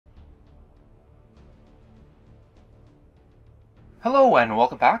Hello and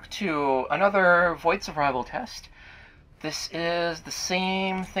welcome back to another Void Survival test. This is the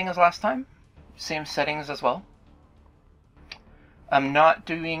same thing as last time, same settings as well. I'm not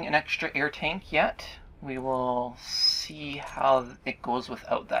doing an extra air tank yet. We will see how it goes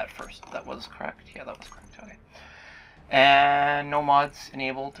without that first. That was correct? Yeah, that was correct. Okay. And no mods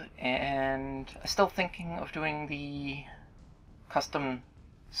enabled, and I'm still thinking of doing the custom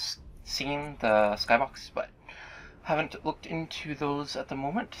scene, the skybox, but haven't looked into those at the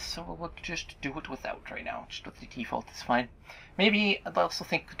moment, so we'll just do it without right now. Just with the default is fine. Maybe I'd also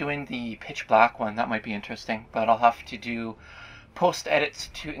think doing the pitch black one, that might be interesting, but I'll have to do post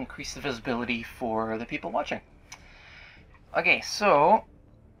edits to increase the visibility for the people watching. Okay, so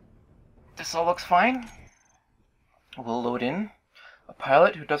this all looks fine. We'll load in. A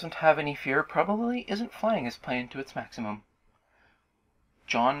pilot who doesn't have any fear probably isn't flying his plane to its maximum.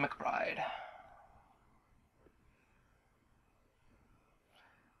 John McBride.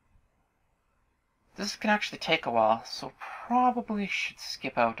 This can actually take a while, so probably should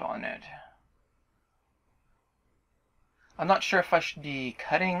skip out on it. I'm not sure if I should be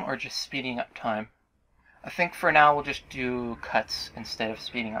cutting or just speeding up time. I think for now we'll just do cuts instead of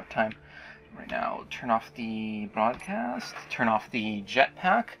speeding up time. Right now, we'll turn off the broadcast, turn off the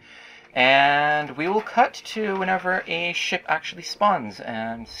jetpack, and we will cut to whenever a ship actually spawns,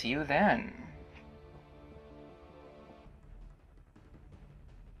 and see you then.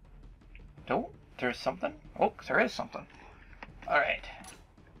 Oh, there's something? Oh, there is something. Alright.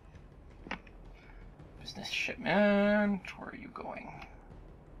 Business shipment, where are you going?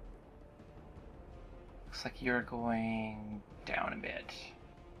 Looks like you're going down a bit.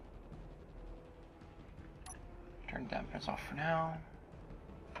 Turn dampers off for now.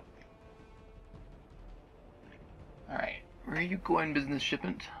 Alright, where are you going, business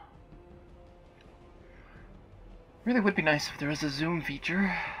shipment? Really would be nice if there was a zoom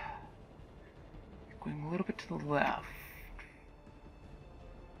feature. You're going a little bit to the left.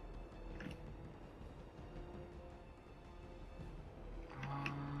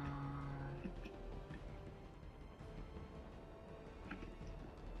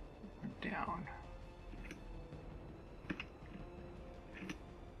 Down.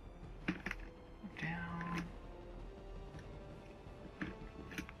 Down.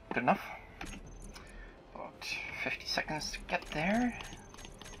 Good enough. About 50 seconds to get there.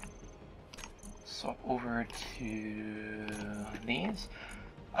 Swap over to these.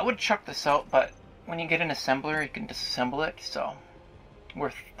 I would chuck this out, but when you get an assembler, you can disassemble it, so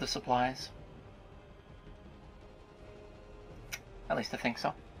worth the supplies. At least I think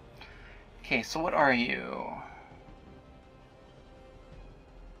so. Okay, so what are you?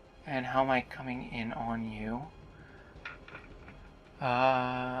 And how am I coming in on you?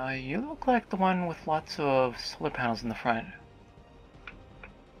 You look like the one with lots of solar panels in the front.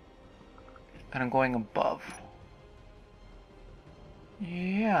 And I'm going above.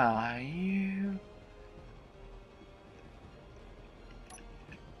 Yeah, you...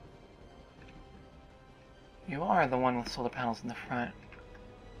 You are the one with solar panels in the front.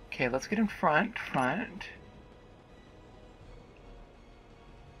 Okay, let's get in front.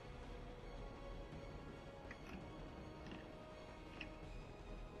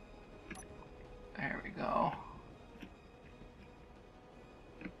 There we go.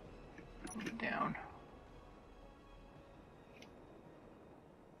 Move it down.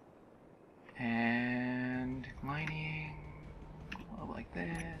 And lining like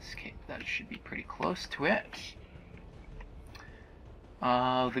this. Okay, that should be pretty close to it.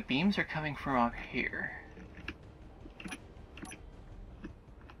 The beams are coming from up here.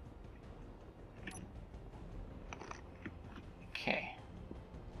 Okay.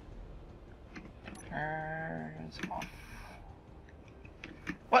 Turns off.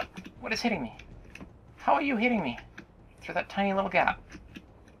 What? What is hitting me? How are you hitting me? Through that tiny little gap.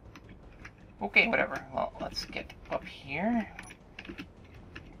 Okay, whatever. Well, let's get up here.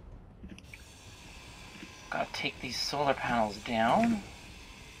 Gotta take these solar panels down.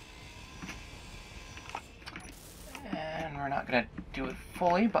 And we're not gonna do it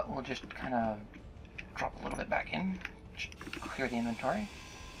fully, but we'll just kind of drop a little bit back in. Clear the inventory.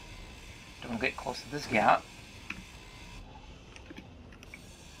 Don't get close to this gap.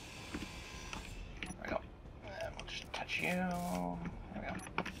 There we go. And we'll just touch you. There we go.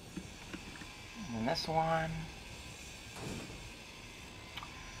 And then this one.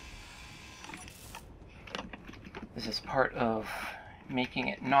 This is part of making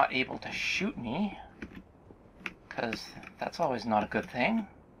it not able to shoot me, because that's always not a good thing.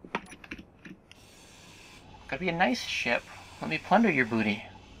 Gotta be a nice ship. Let me plunder your booty.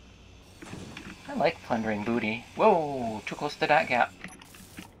 I like plundering booty. Whoa, too close to that gap.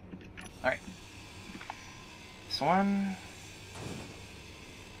 Alright. This one.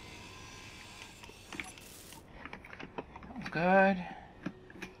 That one's good.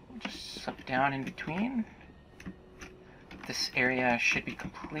 Just slip down in between. This area should be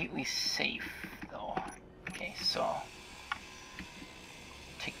completely safe, though. Okay, so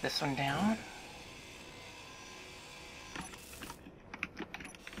take this one down.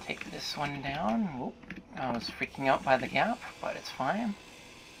 Take this one down. Whoop. I was freaking out by the gap, but it's fine.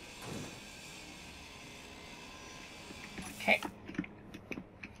 Okay.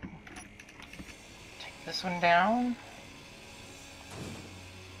 Take this one down.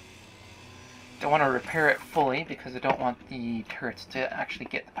 Don't want to repair it fully because I don't want the turrets to actually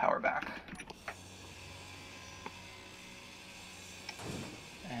get the power back.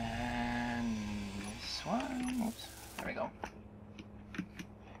 And this one, oops, there we go.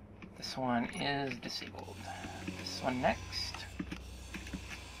 This one is disabled. This one next.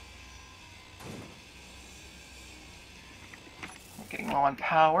 We're getting low on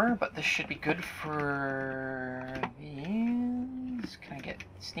power, but this should be good for these. Can I get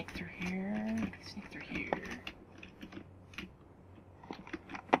sneak through here? Sneak through here.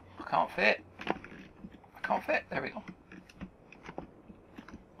 I can't fit. I can't fit. There we go.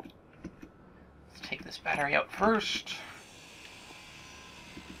 Let's take this battery out first.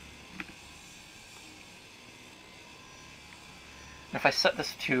 And if I set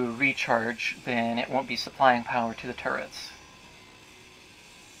this to recharge, then it won't be supplying power to the turrets.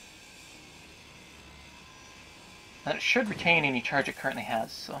 And it should retain any charge it currently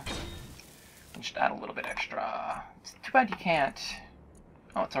has, so I'll just add a little bit extra. It's too bad you can't...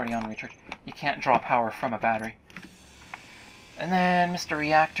 Oh, it's already on recharge. You can't draw power from a battery. And then, Mr.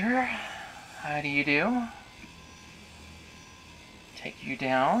 Reactor, how do you do? Take you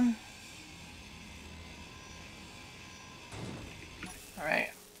down.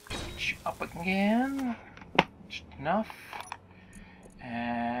 Alright, get you up again. Just enough.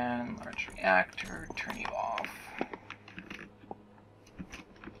 And large reactor, turn you off.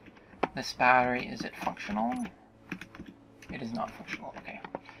 This battery, is it functional? It is not functional, okay.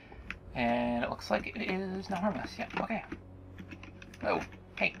 And it looks like it is not harmless, yeah, okay. Oh,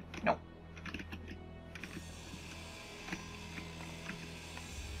 hey, no.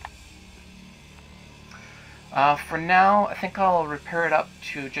 For now, I think I'll repair it up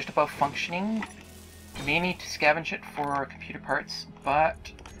to just above functioning. You may need to scavenge it for computer parts, but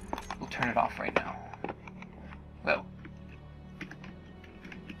we'll turn it off right now. Whoa.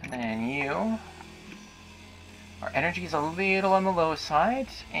 And then you. Our energy is a little on the low side,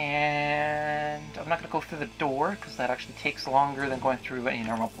 and I'm not going to go through the door, because that actually takes longer than going through any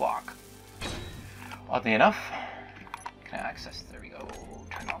normal block. Oddly enough, can I access? There we go.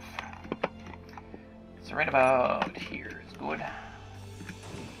 Turn off. So right about here is good.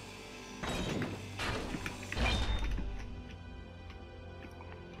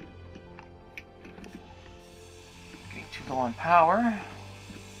 Getting too low on power.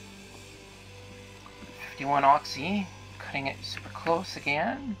 51 oxy, cutting it super close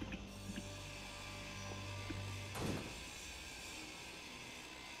again.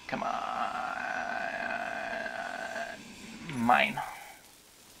 Come on. Mine.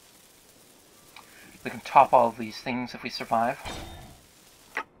 We can top all of these things if we survive.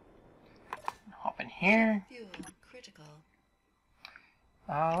 Hop in here. Fuel critical.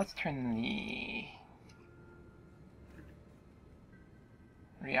 Let's turn the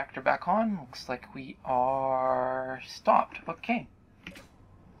reactor back on. Looks like we are stopped. Okay.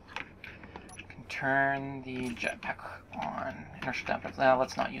 We can turn the jetpack on. Inertial damper. Now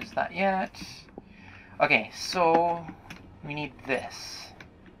let's not use that yet. Okay, so we need this.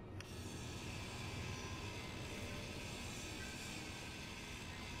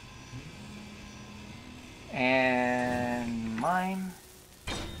 And mine.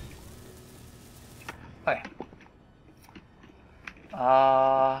 Okay.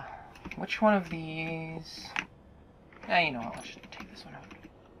 Which one of these? Yeah, you know what, let's just take this one out.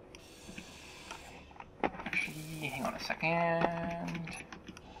 Actually, hang on a second.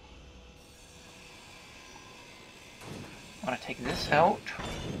 I want to take this out,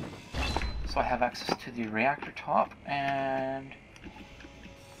 so I have access to the reactor top, and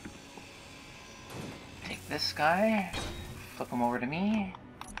take this guy, flip him over to me,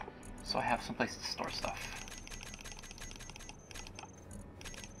 so I have some place to store stuff.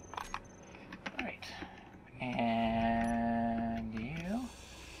 Alright, and you,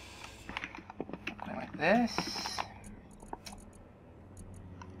 going like this,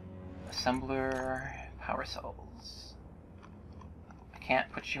 assembler, power cells. I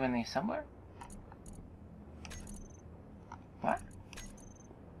can't put you in the assembler?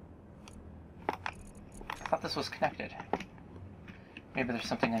 thought this was connected. Maybe there's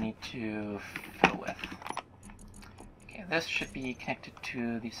something I need to fiddle with. Okay, this should be connected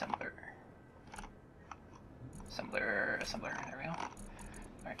to the assembler. Assembler, there we go.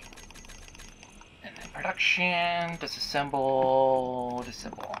 Alright. And then production, disassemble,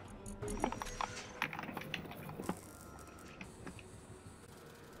 disassemble.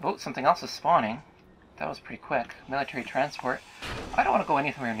 Oh, something else is spawning. That was pretty quick. Military transport. I don't want to go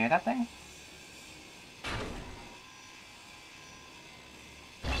anywhere near that thing.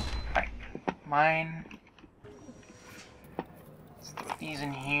 Alright. Mine. Let's throw these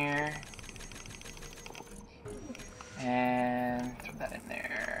in here. And throw that in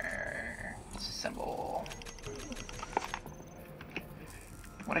there. Disassemble.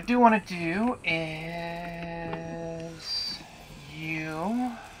 What I do want to do is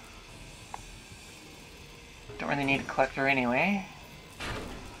you don't really need a collector anyway.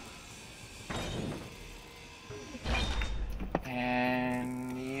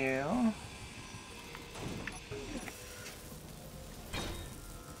 And you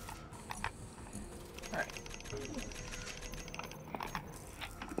alright.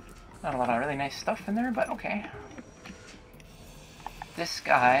 Not a lot of really nice stuff in there, but okay. This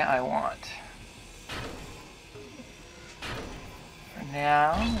guy I want. For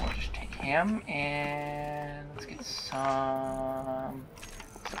now, we'll just take him and let's get some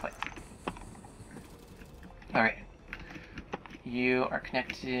supply. Alright. You are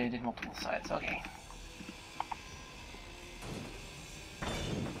connected in multiple sides. Okay.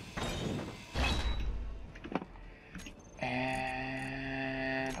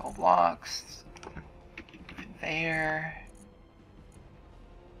 And all blocks. Conveyor.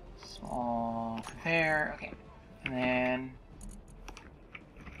 Small conveyor. Okay. And then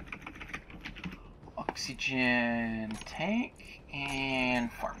oxygen tank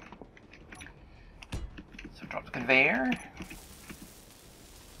and farm. So drop the conveyor.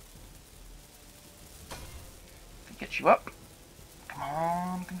 Get you up. Come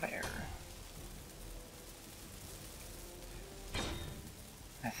on, conveyor.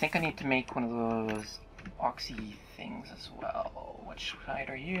 I think I need to make one of those oxy things as well. Which side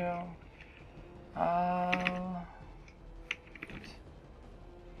are you?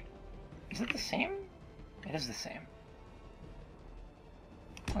 Is it the same? It is the same.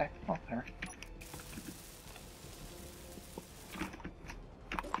 Okay, well, whatever.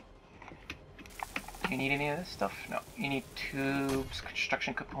 Do you need any of this stuff? No. You need tubes,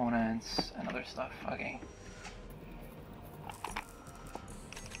 construction components, and other stuff. Okay.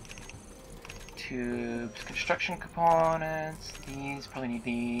 Tubes, construction components, these, probably need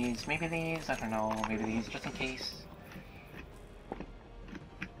these, maybe these, I don't know, maybe these, just in case.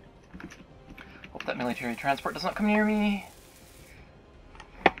 Hope that military transport does not come near me.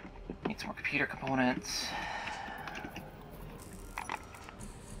 Need some more computer components.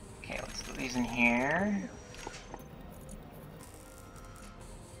 Okay, let's throw these in here.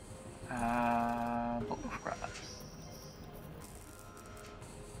 Bulletproof grass.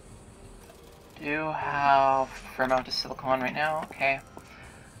 Do have a fair amount of silicon right now. Okay.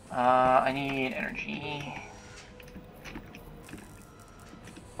 I need energy.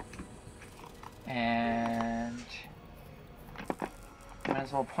 And might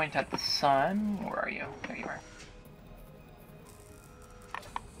as well point at the sun. Where are you? There you are.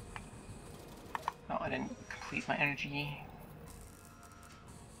 Oh, I didn't complete my energy.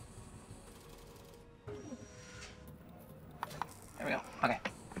 There we go. Okay.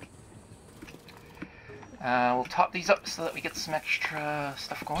 We'll top these up so that we get some extra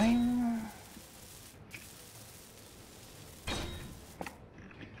stuff going. Get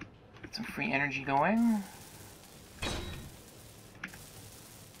some free energy going.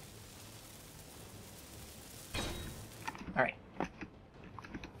 Alright.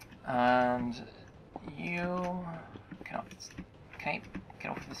 And you... Can I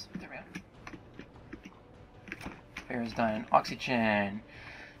get over this? There we go. Fair is done. Oxygen.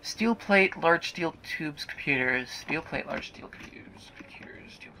 Steel plate, large steel tubes, computers. Steel plate, large steel computers.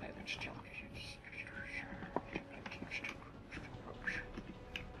 Computers. Steel plate, large steel computers.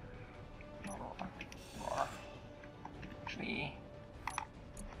 Actually,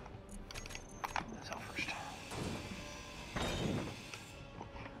 pull this out first.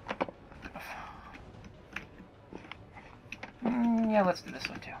 Yeah, let's do this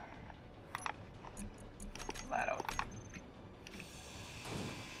one too. Pull that out.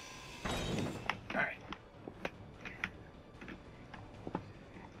 Alright.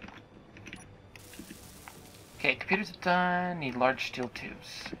 Okay, computers are done. Need large steel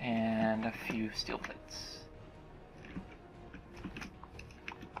tubes and a few steel plates.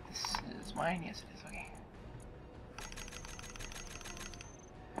 This is mine? Yes, it is. Okay.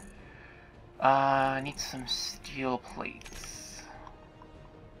 I need some steel plates.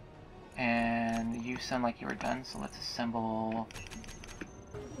 And you sound like you were done, so let's assemble...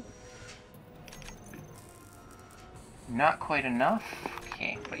 Not quite enough.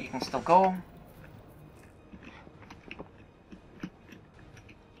 Okay, but you can still go.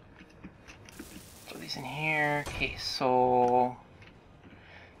 Throw these in here. Okay, so...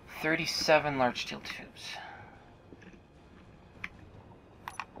 37 large steel tubes.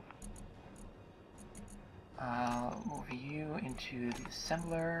 Move you into the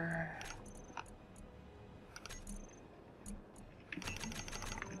assembler.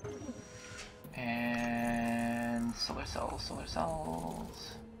 And solar cells, solar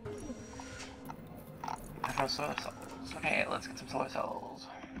cells. I have no solar cells. Okay, let's get some solar cells.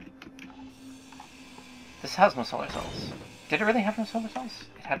 This has no solar cells. Did it really have no solar cells?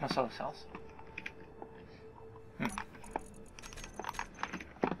 It had no solar cells.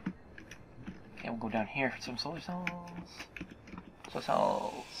 Okay, we'll go down here for some solar cells. Solar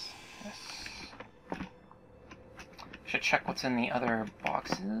cells. Yes. Should check what's in the other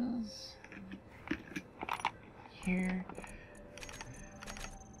boxes. Here.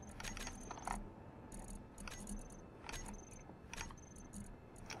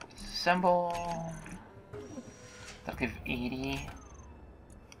 Disassemble. That'll give 80.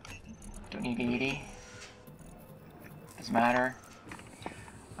 Don't need 80. Doesn't matter.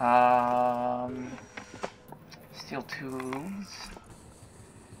 Steel tubes.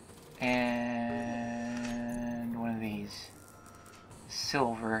 And one of these.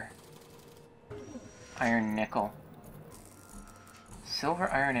 Silver. Iron, nickel.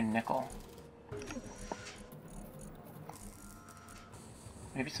 Silver, iron, and nickel.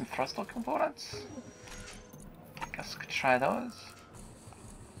 Maybe some thrustable components? Guess we could try those.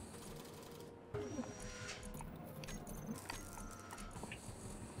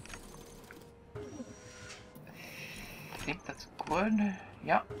 I think that's good.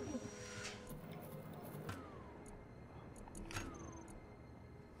 Yeah.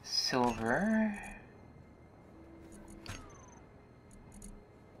 Silver.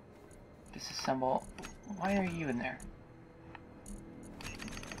 Disassemble. Why are you in there?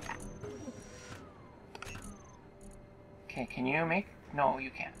 Okay, can you make? No,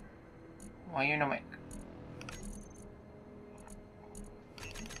 you can't. Why you no make?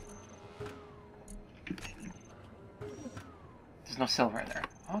 There's no silver in there.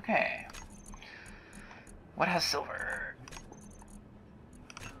 Okay. What has silver?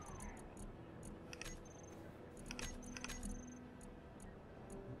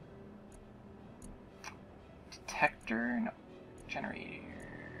 Detector? No. Generator.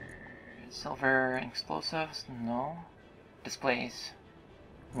 Silver and explosives? No. Displays.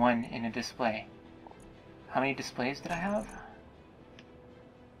 1 in a display. How many displays did I have?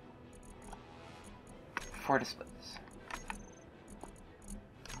 4 displays.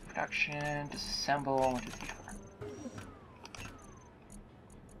 Production, disassemble, 1, 2, 3, 4.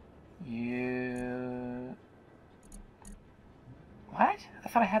 You... What? I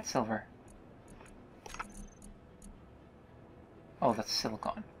thought I had silver. Oh, that's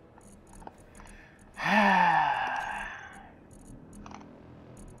silicon.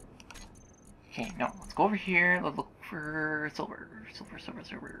 Okay, no, let's go over here, let's look for silver. Silver, silver,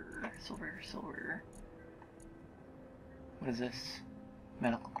 silver, silver, silver. What is this?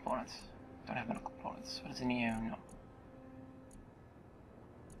 Medical components. Don't have medical components. What is in you? No.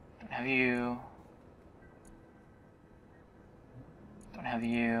 Don't have you. Don't have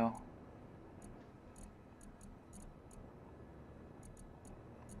you.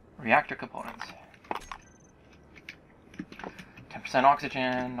 Reactor components. 10%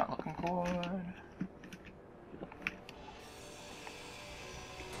 oxygen, not looking good.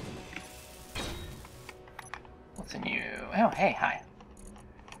 What's in you? Oh, hey, hi.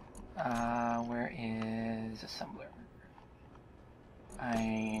 Where is assembler?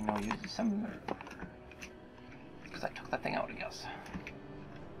 I know use assembler. Because I took that thing out, I guess.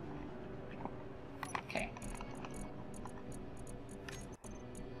 Okay.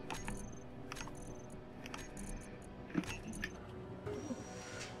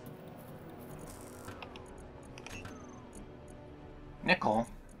 Nickel?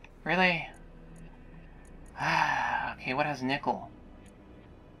 Really? Okay, what has nickel?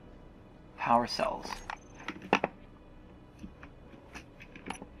 Power cells.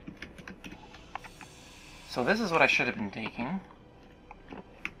 So this is what I should have been taking.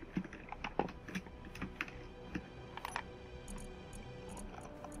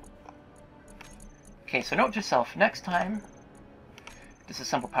 Okay, so note to self, next time,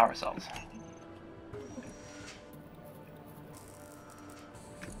 disassemble power cells.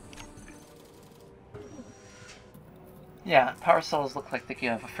 Yeah, power cells look like they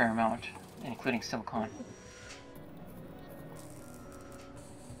give a fair amount, including silicon.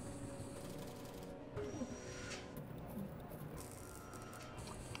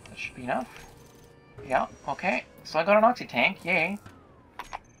 That should be enough. Yeah, okay. So I got an oxy tank, yay.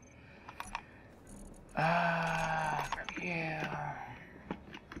 Yeah.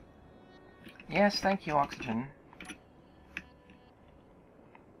 Yes, thank you, oxygen.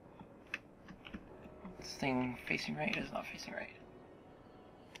 This thing facing right is not facing right.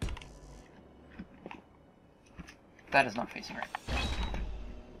 That is not facing right.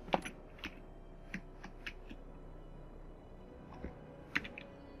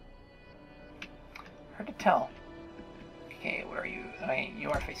 Hard to tell. Okay, where are you? You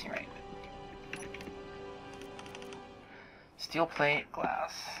are facing right. Steel plate,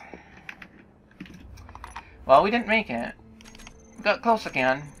 glass. Well, we didn't make it. We got close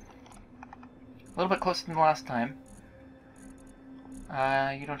again. A little bit closer than the last time.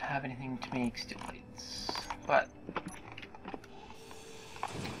 You don't have anything to make steel plates, but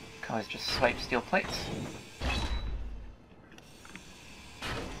can always just swipe steel plates.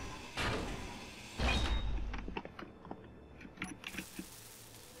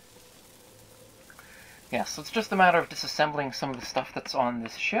 Yeah, so it's just a matter of disassembling some of the stuff that's on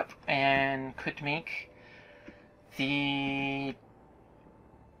this ship, and could make the...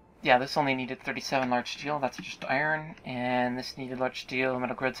 Yeah, this only needed 37 large steel, that's just iron, and this needed large steel.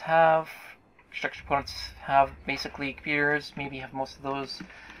 Metal grids have, structure components have basically computers, maybe have most of those.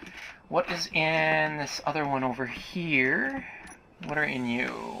 What is in this other one over here? What are in you?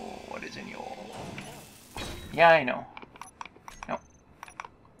 What is in you? Yeah, I know. No.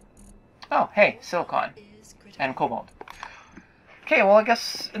 Oh, hey, silicon. And cobalt. Okay, well I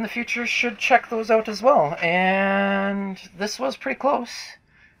guess in the future should check those out as well. And this was pretty close.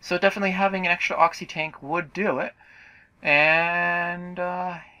 So definitely having an extra oxy tank would do it. And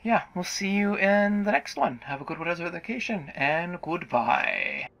yeah, we'll see you in the next one. Have a good desert vacation, and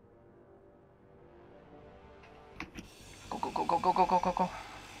goodbye. Go, go, go, go, go, go, go, go, go.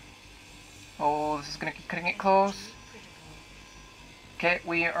 Oh, this is gonna keep cutting it close. Okay,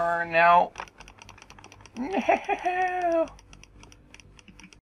 we are now... No!